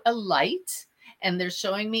 to a light. And they're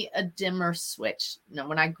showing me a dimmer switch. Now,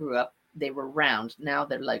 when I grew up, they were round. Now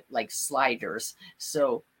they're like sliders.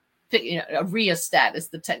 So pick, a rheostat is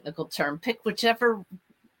the technical term. Pick whichever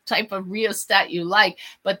type of rheostat you like.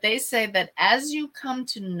 But they say that as you come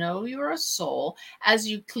to know your soul, as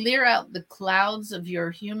you clear out the clouds of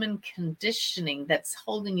your human conditioning that's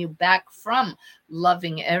holding you back from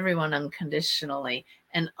loving everyone unconditionally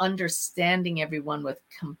and understanding everyone with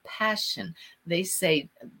compassion, they say,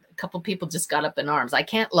 a couple people just got up in arms. I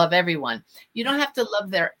can't love everyone. You don't have to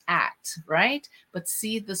love their act, right? But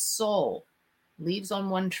see the soul. Leaves on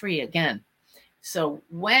one tree again. So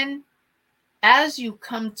as you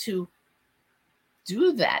come to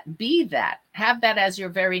do that, be that, have that as your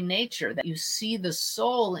very nature, that you see the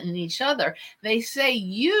soul in each other, they say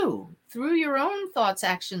you, through your own thoughts,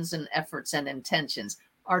 actions, and efforts and intentions,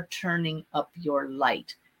 are turning up your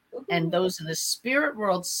light. And those in the spirit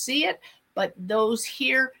world see it, but those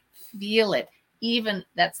here feel it. Even,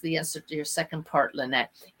 that's the answer to your second part,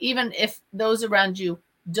 Lynette. Even if those around you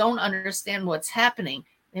don't understand what's happening,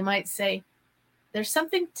 they might say, there's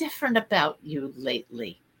something different about you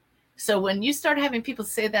lately. So when you start having people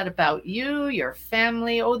say that about you, your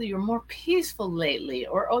family, oh, you're more peaceful lately,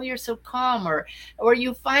 or oh, you're so calm, or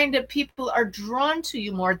you find that people are drawn to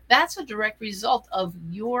you more, that's a direct result of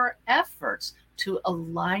your efforts to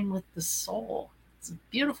align with the soul. It's a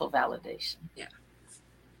beautiful validation. Yeah.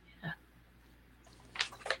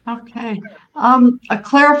 Okay. A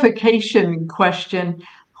clarification question.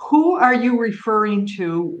 Who are you referring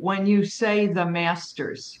to when you say the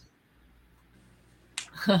masters?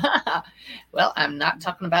 Well, I'm not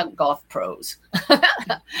talking about golf pros.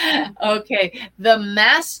 Okay. The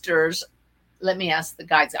masters, let me ask the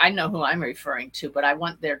guides. I know who I'm referring to, but I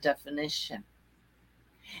want their definition.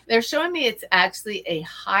 They're showing me it's actually a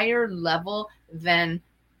higher level than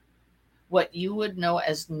what you would know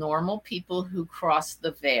as normal people who cross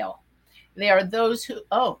the veil. They are those who,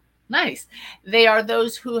 oh, nice. They are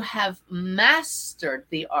those who have mastered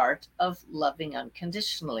the art of loving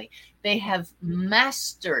unconditionally. They have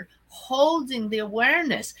mastered holding the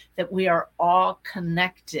awareness that we are all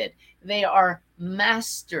connected. They are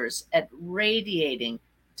masters at radiating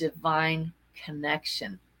divine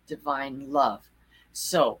connection, divine love.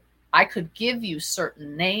 So I could give you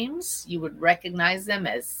certain names. You would recognize them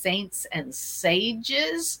as saints and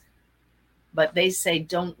sages, but they say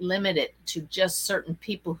don't limit it to just certain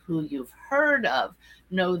people who you've heard of.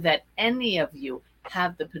 Know that any of you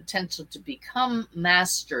have the potential to become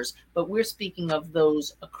masters, but we're speaking of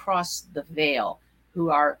those across the veil who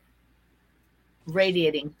are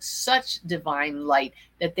radiating such divine light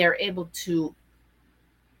that they're able to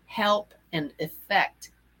help and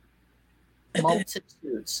affect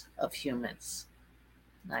multitudes of humans.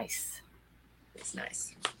 Nice. It's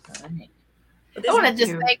nice. All right. I want to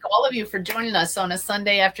just thank all of you for joining us on a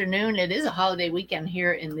Sunday afternoon. It is a holiday weekend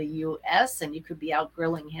here in the U.S., and you could be out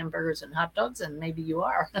grilling hamburgers and hot dogs, and maybe you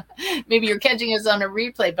are. Maybe you're catching us on a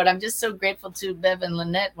replay, but I'm just so grateful to Bev and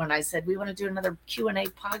Lynette when I said we want to do another Q&A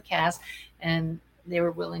podcast, and they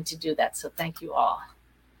were willing to do that. So thank you all.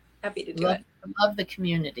 Happy to do it. Love the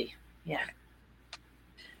community. Yeah.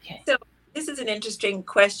 Okay. So this is an interesting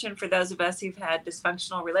question for those of us who've had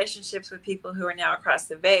dysfunctional relationships with people who are now across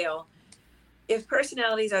the veil. If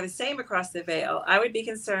personalities are the same across the veil, I would be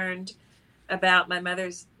concerned about my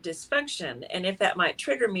mother's dysfunction and if that might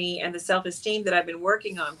trigger me and the self-esteem that I've been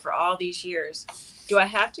working on for all these years. Do I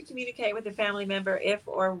have to communicate with a family member if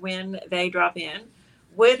or when they drop in?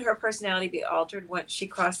 Would her personality be altered once she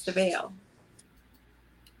crossed the veil?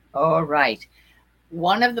 All right.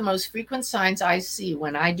 One of the most frequent signs I see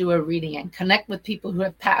when I do a reading and connect with people who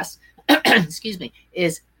have passed, excuse me,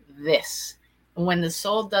 is this. When the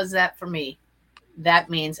soul does that for me, that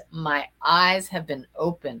means my eyes have been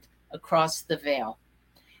opened across the veil.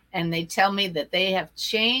 And they tell me that they have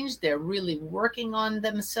changed. They're really working on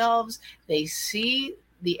themselves. They see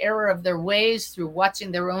the error of their ways through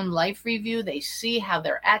watching their own life review. They see how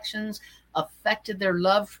their actions affected their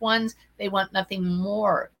loved ones. They want nothing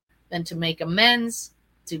more than to make amends,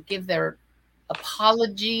 to give their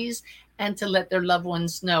apologies, and to let their loved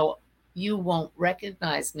ones know you won't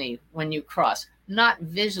recognize me when you cross. Not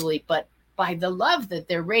visually, but by the love that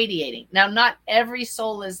they're radiating. Now, not every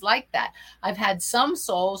soul is like that. I've had some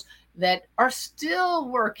souls that are still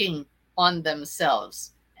working on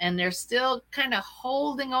themselves and they're still kind of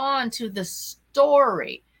holding on to the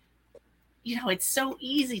story. You know, it's so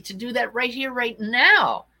easy to do that right here, right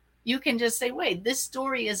now. You can just say, wait, this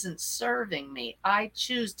story isn't serving me. I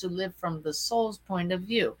choose to live from the soul's point of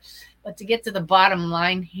view. But to get to the bottom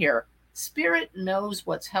line here, Spirit knows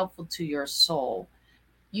what's helpful to your soul.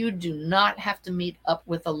 You do not have to meet up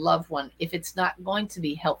with a loved one if it's not going to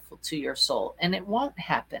be helpful to your soul, and it won't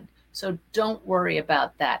happen. So don't worry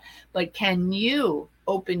about that. But can you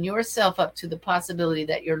open yourself up to the possibility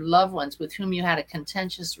that your loved ones with whom you had a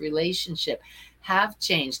contentious relationship have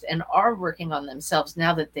changed and are working on themselves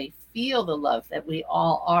now that they feel the love that we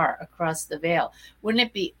all are across the veil? Wouldn't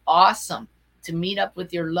it be awesome to meet up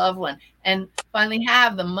with your loved one and finally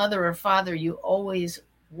have the mother or father you always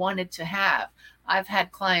wanted to have? I've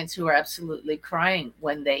had clients who are absolutely crying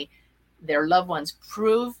when their loved ones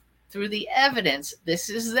prove through the evidence this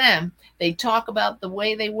is them. They talk about the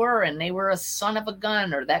way they were and they were a son of a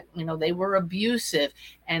gun, or that, you know, they were abusive,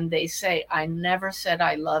 and they say, I never said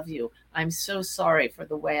I love you. I'm so sorry for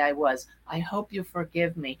the way I was. I hope you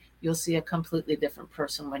forgive me. You'll see a completely different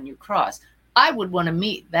person when you cross. I would want to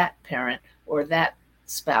meet that parent or that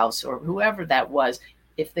spouse or whoever that was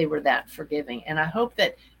if they were that forgiving. And I hope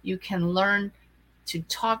that you can learn to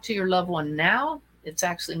talk to your loved one now. It's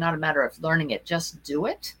actually not a matter of learning it, just do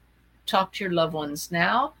it. Talk to your loved ones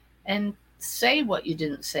now and say what you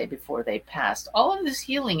didn't say before they passed. All of this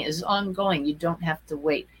healing is ongoing. You don't have to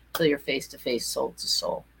wait till you're face to face, soul to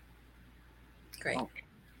soul. Great. Okay.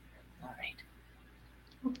 All right.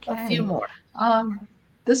 Okay. A few more.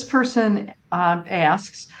 This person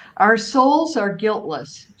asks, our souls are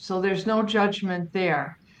guiltless, so there's no judgment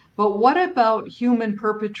there. But what about human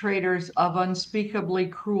perpetrators of unspeakably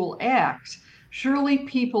cruel acts? Surely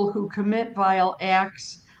people who commit vile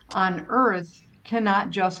acts on earth cannot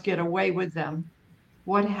just get away with them.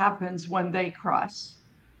 What happens when they cross?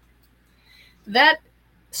 That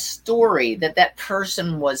story that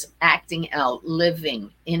person was acting out,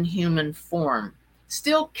 living in human form,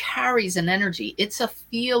 still carries an energy. It's a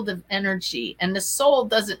field of energy, and the soul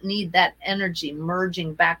doesn't need that energy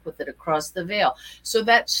merging back with it across the veil. So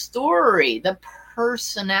that story, the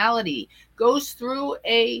personality, goes through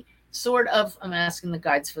a sort of, I'm asking the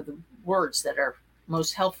guides for the words that are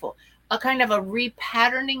most helpful, a kind of a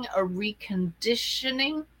repatterning, a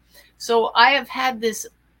reconditioning. So I have had this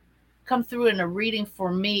come through in a reading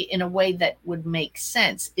for me in a way that would make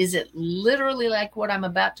sense. Is it literally like what I'm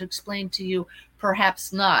about to explain to you?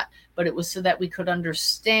 Perhaps not, but it was so that we could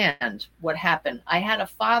understand what happened. I had a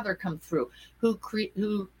father come through who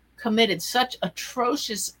committed such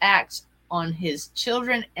atrocious acts on his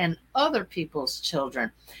children and other people's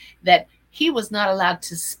children that he was not allowed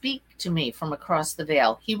to speak to me from across the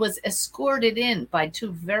veil. He was escorted in by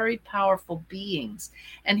two very powerful beings,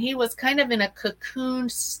 and he was kind of in a cocoon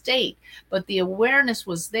state, but the awareness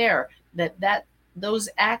was there that those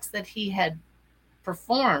acts that he had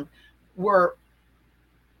performed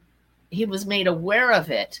he was made aware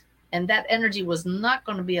of it, and that energy was not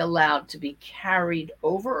going to be allowed to be carried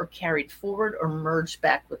over or carried forward or merged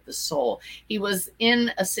back with the soul. He was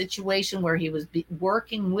in a situation where he was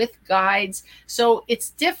working with guides. So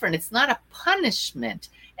it's different. It's not a punishment.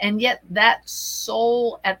 And yet that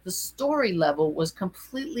soul at the story level was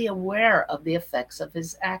completely aware of the effects of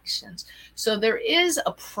his actions. So there is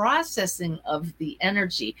a processing of the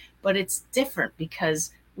energy, but it's different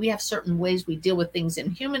because we have certain ways we deal with things in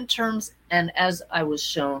human terms. And as I was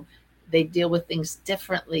shown, they deal with things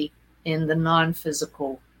differently in the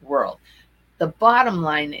non-physical world. The bottom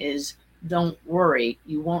line is, don't worry,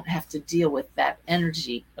 you won't have to deal with that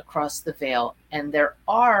energy across the veil. And there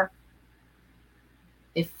are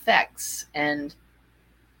effects and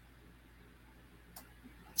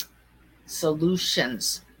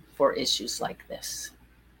solutions for issues like this.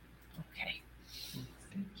 Okay.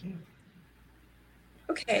 Thank you.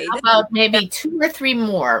 Okay. How about maybe 2 or 3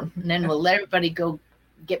 more, and then we'll let everybody go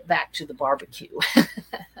get back to the barbecue.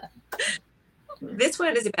 This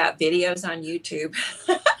one is about videos on YouTube.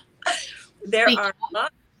 There are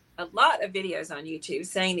a lot of videos on YouTube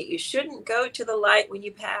saying that you shouldn't go to the light when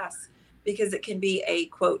you pass because it can be a,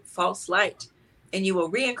 quote, false light, and you will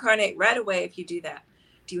reincarnate right away if you do that.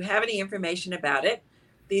 Do you have any information about it?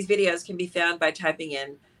 These videos can be found by typing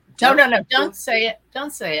in. No, don't say it.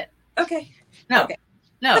 Don't say it. Okay. No, Okay.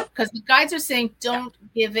 no, because the guides are saying don't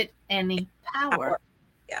give it any power.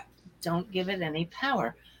 Yeah. Don't give it any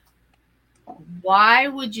power. Why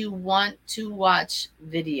would you want to watch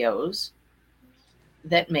videos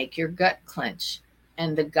that make your gut clench?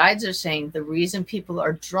 And the guides are saying the reason people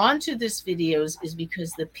are drawn to these videos is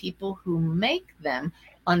because the people who make them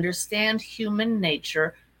understand human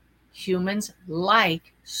nature. Humans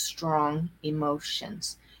like strong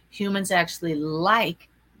emotions. Humans actually like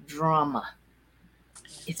drama.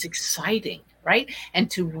 It's exciting, right? And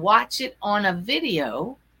to watch it on a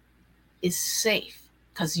video is safe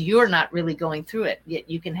because you're not really going through it, yet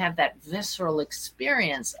you can have that visceral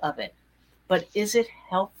experience of it. But is it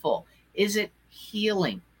helpful? Is it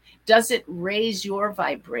healing? Does it raise your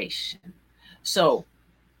vibration? So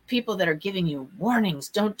people that are giving you warnings,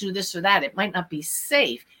 don't do this or that, it might not be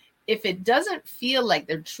safe. If it doesn't feel like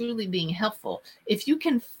they're truly being helpful, if you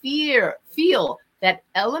can feel that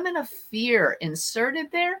element of fear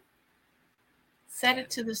inserted there, set it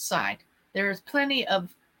to the side. There are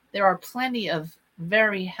plenty of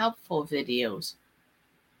very helpful videos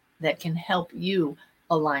that can help you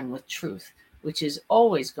align with truth, which is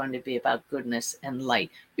always going to be about goodness and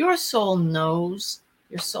light. Your soul knows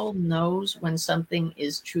when something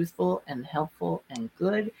is truthful and helpful and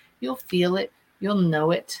good. You'll feel it. You'll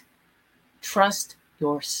know it. Trust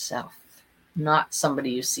yourself, not somebody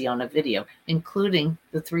you see on a video, including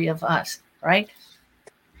the 3 of us, right?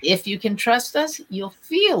 If you can trust us, you'll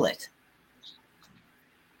feel it.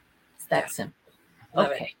 It's that simple.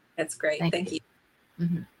 Love Okay. it. That's great. Thank you.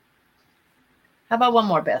 Mm-hmm. How about one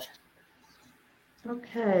more, Beth?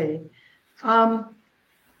 Okay.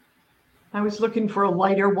 I was looking for a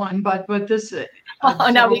lighter one, but this.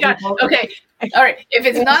 No, we got okay. All right. If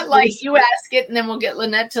it's not light, you ask it, and then we'll get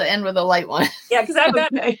Lynette to end with a light one. Yeah, because I've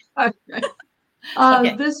got. Okay.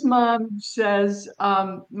 Okay. This mom says,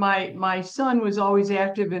 my son was always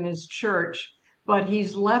active in his church, but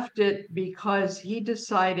he's left it because he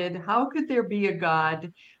decided, how could there be a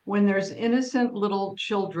God when there's innocent little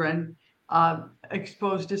children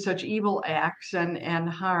exposed to such evil acts and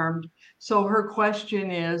harmed? So her question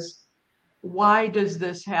is, why does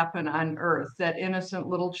this happen on earth, that innocent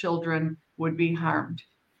little children would be harmed?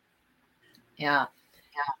 Yeah.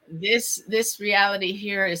 This reality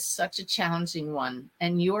here is such a challenging one.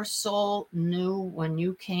 And your soul knew when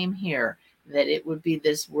you came here that it would be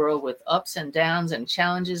this world with ups and downs and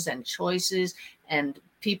challenges and choices and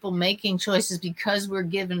people making choices because we're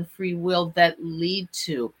given free will that lead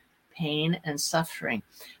to pain and suffering.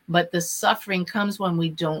 But the suffering comes when we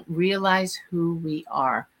don't realize who we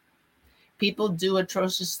are. People do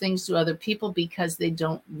atrocious things to other people because they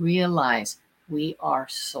don't realize we are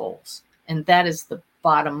souls. And that is the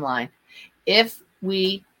bottom line. If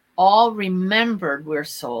we all remembered we're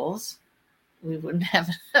souls, we wouldn't have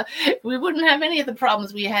any of the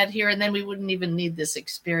problems we had here, and then we wouldn't even need this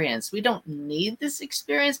experience. We don't need this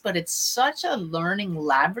experience, but it's such a learning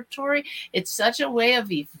laboratory. It's such a way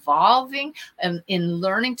of evolving and in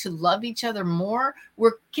learning to love each other more.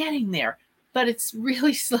 We're getting there, but it's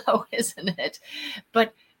really slow, isn't it?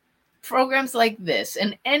 But programs like this,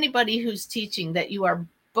 and anybody who's teaching that you are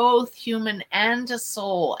both human and a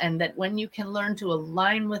soul, and that when you can learn to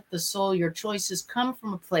align with the soul, your choices come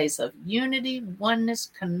from a place of unity, oneness,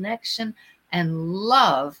 connection, and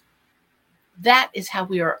love. That is how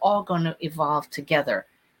we are all going to evolve together.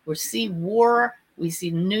 We see war, we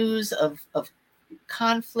see news of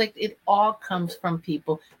conflict. It all comes from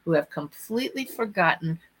people who have completely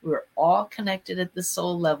forgotten we're all connected at the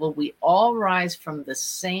soul level. We all rise from the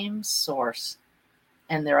same source,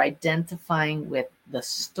 and they're identifying with the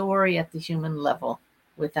story at the human level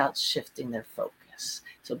without shifting their focus.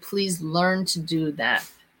 So please learn to do that.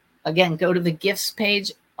 Again, go to the gifts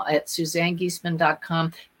page at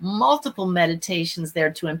SuzanneGiesman.com. Multiple meditations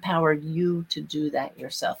there to empower you to do that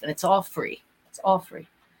yourself. And it's all free. It's all free.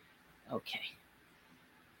 Okay.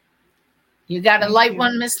 You got a light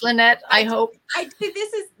one, Miss Lynette, I hope. I do.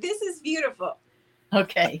 This is beautiful.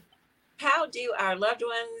 Okay. How do our loved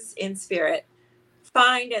ones in spirit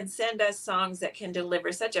find and send us songs that can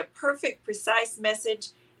deliver such a perfect, precise message,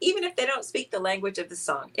 even if they don't speak the language of the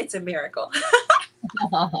song? It's a miracle.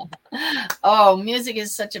 Oh, music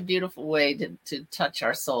is such a beautiful way to touch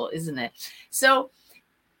our soul, isn't it? So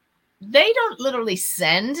they don't literally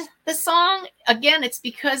send the song. Again, it's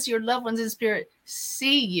because your loved ones in spirit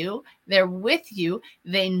see you, they're with you,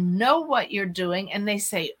 they know what you're doing, and they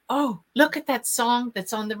say, oh, look at that song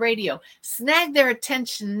that's on the radio. Snag their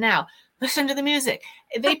attention now. Listen to the music.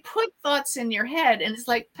 They put thoughts in your head, and it's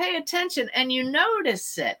like, pay attention, and you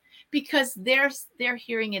notice it because they're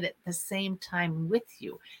hearing it at the same time with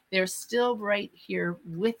you. They're still right here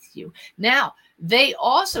with you. Now, they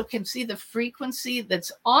also can see the frequency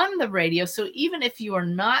that's on the radio. So even if you are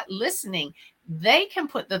not listening, they can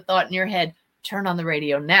put the thought in your head, turn on the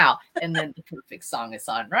radio now, and then the perfect song is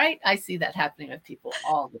on, right? I see that happening with people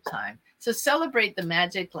all the time. So celebrate the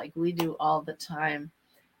magic like we do all the time.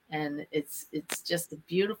 And it's just a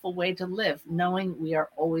beautiful way to live, knowing we are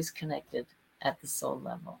always connected at the soul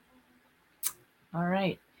level. All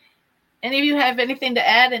right. Any of you have anything to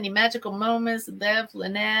add? Any magical moments, Bev,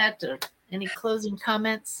 Lynette, or any closing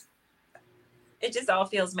comments? It just all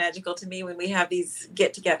feels magical to me when we have these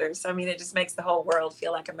get-togethers. I mean, it just makes the whole world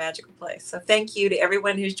feel like a magical place. So thank you to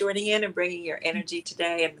everyone who's joining in and bringing your energy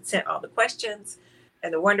today and sent all the questions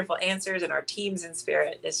and the wonderful answers, and our teams in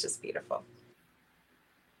spirit. It's just beautiful.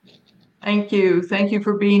 Thank you. Thank you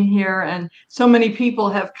for being here. And so many people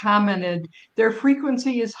have commented their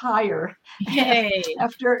frequency is higher. Yay.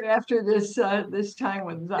 after this time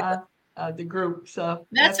with the group. So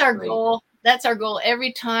that's our goal. That's our goal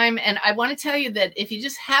every time. And I want to tell you that if you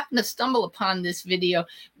just happen to stumble upon this video,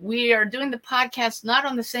 we are doing the podcast not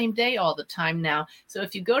on the same day all the time now. So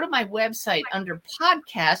if you go to my website under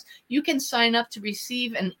podcast, you can sign up to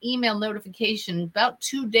receive an email notification about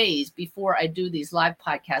 2 days before I do these live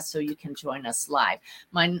podcasts, so you can join us live.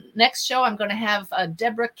 My next show, I'm going to have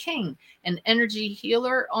Deborah King, an energy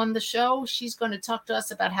healer, on the show. She's going to talk to us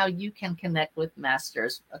about how you can connect with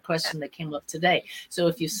masters, a question that came up today. So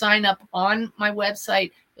if you sign up on my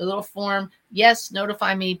website, a little form, yes,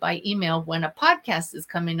 notify me by email when a podcast is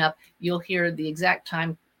coming up. You'll hear the exact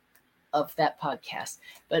time of that podcast.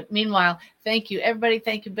 But meanwhile, thank you, everybody.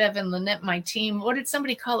 Thank you, Bev and Lynette, my team. What did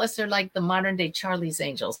somebody call us? They're like the modern day Charlie's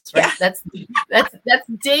Angels, right? Yeah. That's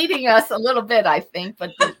dating us a little bit, I think.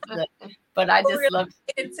 But I just love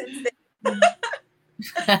it.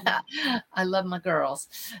 I love my girls.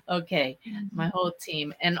 Okay, my whole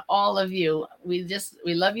team and all of you. We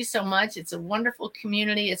love you so much. It's a wonderful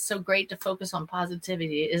community. It's so great to focus on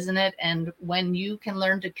positivity, isn't it? And when you can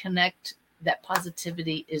learn to connect, that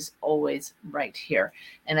positivity is always right here.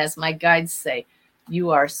 And as my guides say, you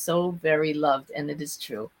are so very loved, and it is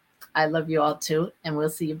true. I love you all too, and we'll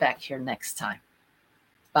see you back here next time.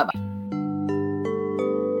 Bye-bye.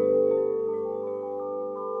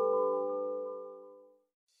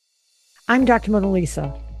 I'm Dr. Mona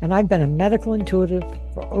Lisa, and I've been a medical intuitive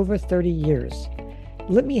for over 30 years.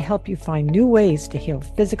 Let me help you find new ways to heal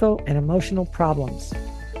physical and emotional problems.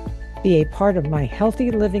 Be a part of my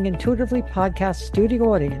Healthy Living Intuitively podcast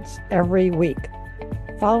studio audience every week.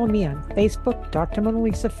 Follow me on Facebook, Dr. Mona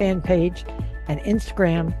Lisa fan page, and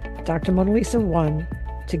Instagram, Dr. Mona Lisa 1,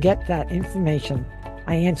 to get that information.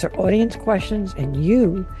 I answer audience questions, and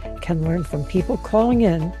you can learn from people calling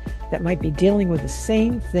in that might be dealing with the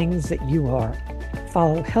same things that you are.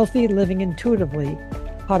 Follow Healthy Living Intuitively,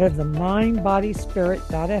 part of the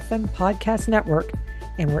MindBodySpirit.fm podcast network,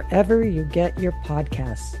 and wherever you get your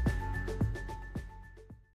podcasts.